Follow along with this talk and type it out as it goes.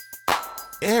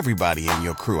Everybody in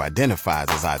your crew identifies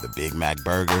as either Big Mac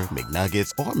Burger,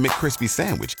 McNuggets, or McCrispy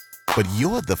Sandwich. But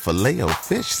you're the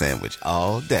Filet-O-Fish Sandwich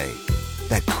all day.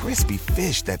 That crispy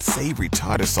fish, that savory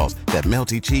tartar sauce, that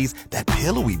melty cheese, that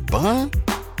pillowy bun.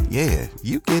 Yeah,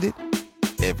 you get it.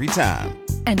 Every time.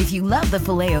 And if you love the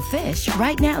Filet-O-Fish,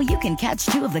 right now you can catch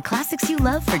two of the classics you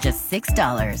love for just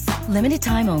 $6. Limited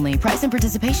time only. Price and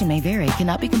participation may vary.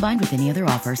 Cannot be combined with any other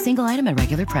offer. Single item at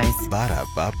regular price.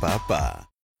 Ba-da-ba-ba-ba.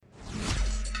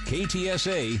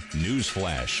 KTSA News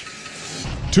Flash.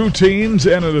 2 teens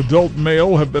and an adult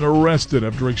male have been arrested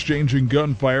after exchanging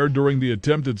gunfire during the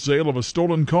attempted sale of a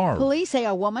stolen car. Police say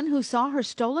a woman who saw her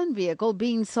stolen vehicle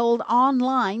being sold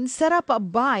online set up a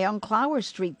buy on Clower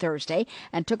Street Thursday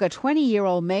and took a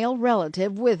 20-year-old male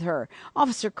relative with her.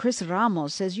 Officer Chris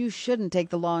Ramos says you shouldn't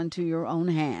take the law into your own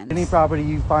hands. Any property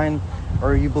you find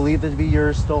or you believe to be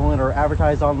yours stolen or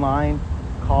advertised online,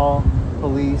 call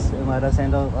police and let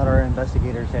our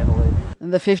investigators handle it.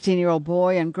 The 15-year-old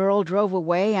boy and girl drove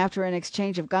away after an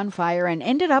exchange of gunfire and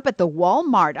ended up at the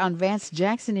Walmart on Vance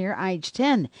Jackson near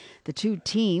I-10. The 2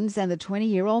 teens and the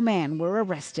 20-year-old man were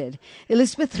arrested.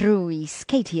 Elizabeth Ruiz,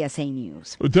 KTSA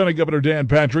News. Lieutenant Governor Dan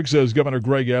Patrick says Governor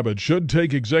Greg Abbott should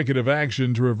take executive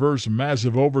action to reverse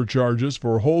massive overcharges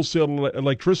for wholesale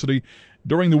electricity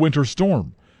during the winter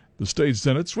storm. The state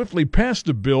Senate swiftly passed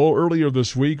a bill earlier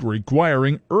this week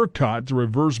requiring ERCOT to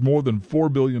reverse more than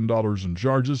 $4 billion in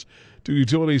charges to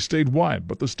utilities statewide,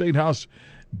 but the State House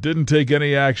didn't take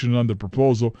any action on the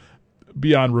proposal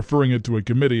beyond referring it to a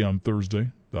committee on Thursday.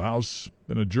 The House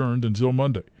then adjourned until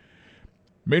Monday.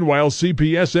 Meanwhile,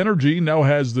 CPS Energy now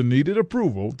has the needed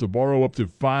approval to borrow up to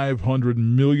 $500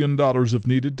 million if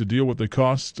needed to deal with the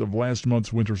costs of last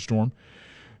month's winter storm.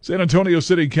 San Antonio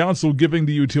City Council giving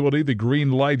the utility the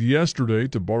green light yesterday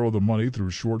to borrow the money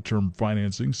through short-term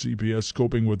financing. CPS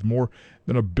coping with more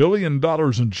than $1 billion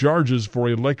in charges for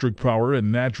electric power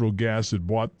and natural gas it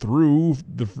bought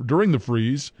during the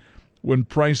freeze when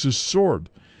prices soared.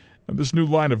 And this new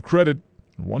line of credit,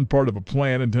 one part of a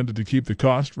plan intended to keep the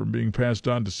cost from being passed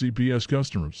on to CPS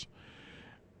customers.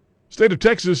 State of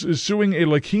Texas is suing a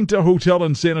La Quinta hotel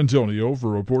in San Antonio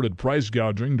for reported price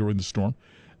gouging during the storm.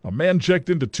 A man checked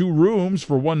into 2 rooms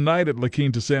for one night at La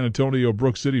Quinta San Antonio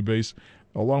Brook City base,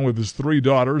 along with his 3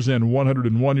 daughters and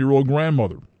 101-year-old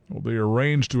grandmother. Well, they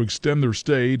arranged to extend their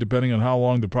stay depending on how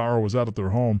long the power was out at their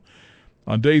home.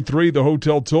 On day 3, the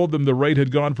hotel told them the rate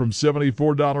had gone from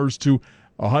 $74 to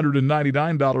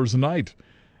 $199 a night.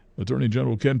 Attorney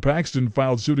General Ken Paxton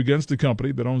filed suit against the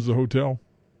company that owns the hotel.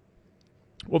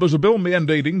 Well, there's a bill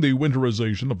mandating the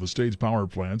winterization of the state's power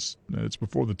plants. It's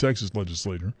before the Texas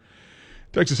legislature.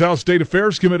 Texas House State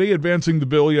Affairs Committee advancing the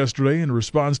bill yesterday in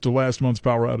response to last month's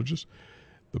power outages.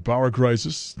 The power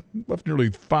crisis left nearly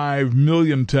 5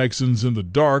 million Texans in the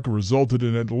dark, resulted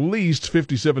in at least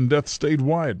 57 deaths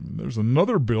statewide. There's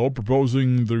another bill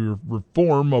proposing the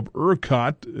reform of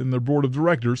ERCOT and their board of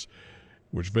directors,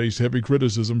 which faced heavy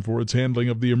criticism for its handling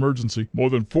of the emergency. More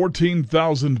than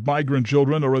 14,000 migrant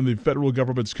children are in the federal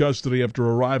government's custody after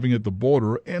arriving at the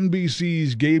border.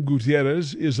 NBC's Gabe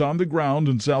Gutierrez is on the ground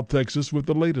in South Texas with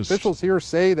the latest. Officials here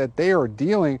say that they are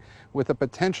dealing with a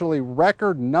potentially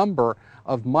record number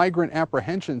of migrant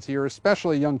apprehensions here,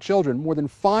 especially young children, more than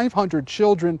 500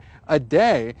 children a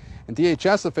day. And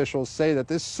DHS officials say that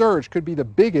this surge could be the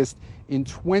biggest in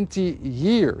 20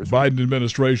 years. Biden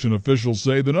administration officials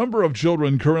say the number of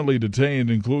children currently detained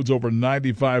includes over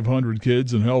 9,500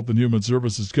 kids in Health and Human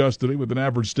Services custody with an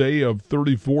average stay of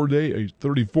 34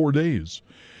 days.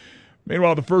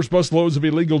 Meanwhile, the first busloads of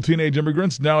illegal teenage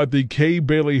immigrants now at the Kay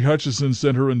Bailey Hutchison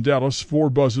Center in Dallas. 4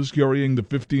 buses carrying the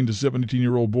 15 to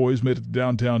 17-year-old boys made it to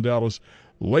downtown Dallas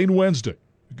late Wednesday.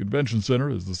 The convention center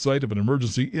is the site of an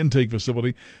emergency intake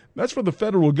facility. That's where the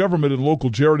federal government and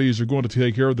local charities are going to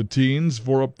take care of the teens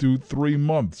for up to 3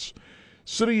 months.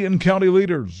 City and county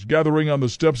leaders gathering on the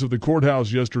steps of the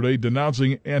courthouse yesterday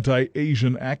denouncing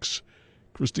anti-Asian acts.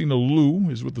 Christina Liu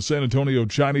is with the San Antonio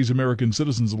Chinese American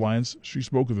Citizens Alliance. She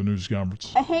spoke at the news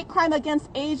conference. A hate crime against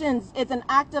Asians is an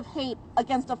act of hate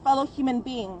against a fellow human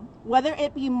being, whether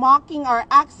it be mocking our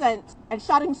accent and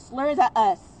shouting slurs at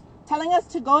us, telling us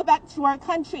to go back to our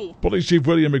country. Police Chief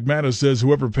William McManus says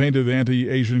whoever painted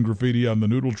anti-Asian graffiti on the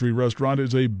Noodle Tree restaurant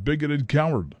is a bigoted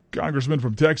coward. Congressman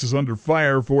from Texas under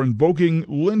fire for invoking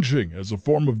lynching as a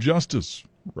form of justice.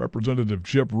 Representative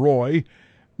Chip Roy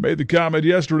made the comment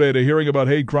yesterday at a hearing about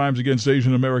hate crimes against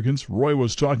Asian Americans. Roy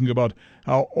was talking about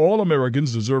how all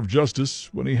Americans deserve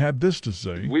justice when he had this to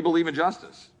say. We believe in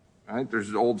justice. Right?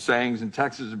 There's old sayings in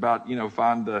Texas about,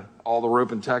 find all the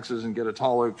rope in Texas and get a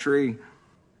tall oak tree.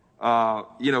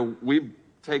 We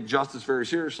take justice very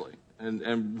seriously,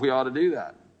 and we ought to do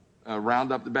that.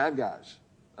 round up the bad guys.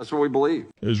 That's what we believe.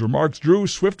 His remarks drew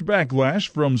swift backlash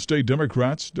from state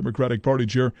Democrats. Democratic Party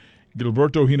Chair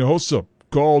Gilberto Hinojosa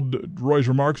called Roy's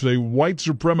remarks a white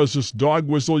supremacist dog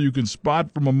whistle you can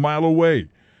spot from a mile away.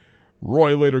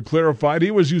 Roy later clarified he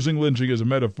was using lynching as a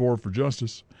metaphor for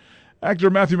justice.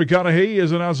 Actor Matthew McConaughey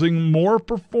is announcing more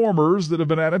performers that have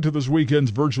been added to this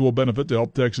weekend's virtual benefit to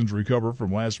help Texans recover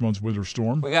from last month's winter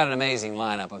storm. We got an amazing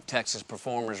lineup of Texas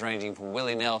performers ranging from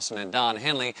Willie Nelson and Don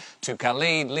Henley to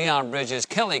Khalid, Leon Bridges,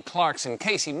 Kelly Clarkson,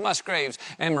 Casey Musgraves,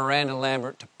 and Miranda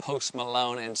Lambert to Post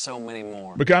Malone and so many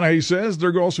more. McConaughey says there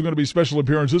are also going to be special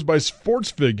appearances by sports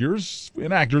figures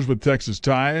and actors with Texas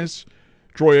ties.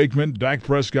 Troy Aikman, Dak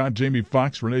Prescott, Jamie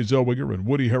Foxx, Renee Zellweger, and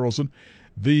Woody Harrelson.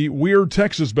 The Weird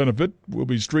Texas benefit will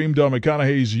be streamed on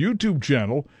McConaughey's YouTube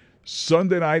channel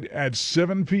Sunday night at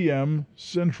 7 p.m.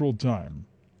 Central Time.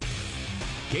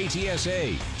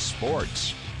 KTSA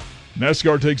Sports.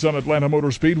 NASCAR takes on Atlanta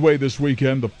Motor Speedway this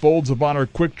weekend. The Folds of Honor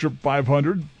Quick Trip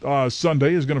 500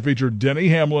 Sunday is going to feature Denny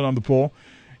Hamlin on the pole.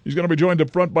 He's going to be joined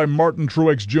up front by Martin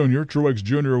Truex Jr. Truex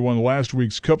Jr. won last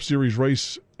week's Cup Series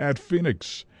race at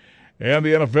Phoenix. And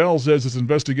the NFL says it's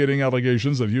investigating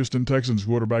allegations that Houston Texans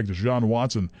quarterback Deshaun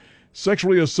Watson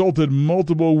sexually assaulted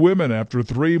multiple women after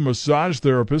 3 massage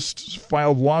therapists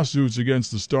filed lawsuits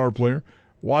against the star player.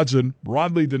 Watson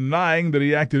broadly denying that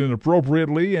he acted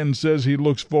inappropriately and says he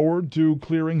looks forward to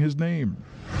clearing his name.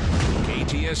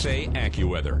 KTSA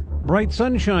AccuWeather. Bright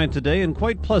sunshine today and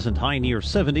quite pleasant. High near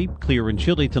 70. Clear and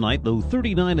chilly tonight. Low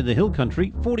 39 in the hill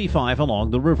country. 45 along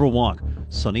the Riverwalk.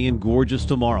 Sunny and gorgeous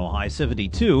tomorrow. High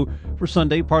 72. For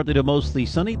Sunday, partly to mostly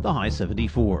sunny. The high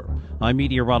 74. I'm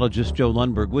meteorologist Joe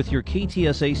Lundberg with your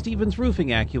KTSA Stevens Roofing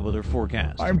AccuWeather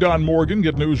forecast. I'm Don Morgan.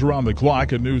 Get news around the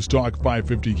clock at News Talk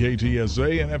 550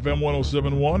 KTSA and FM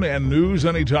 107.1 and news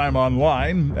anytime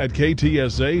online at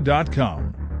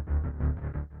KTSA.com.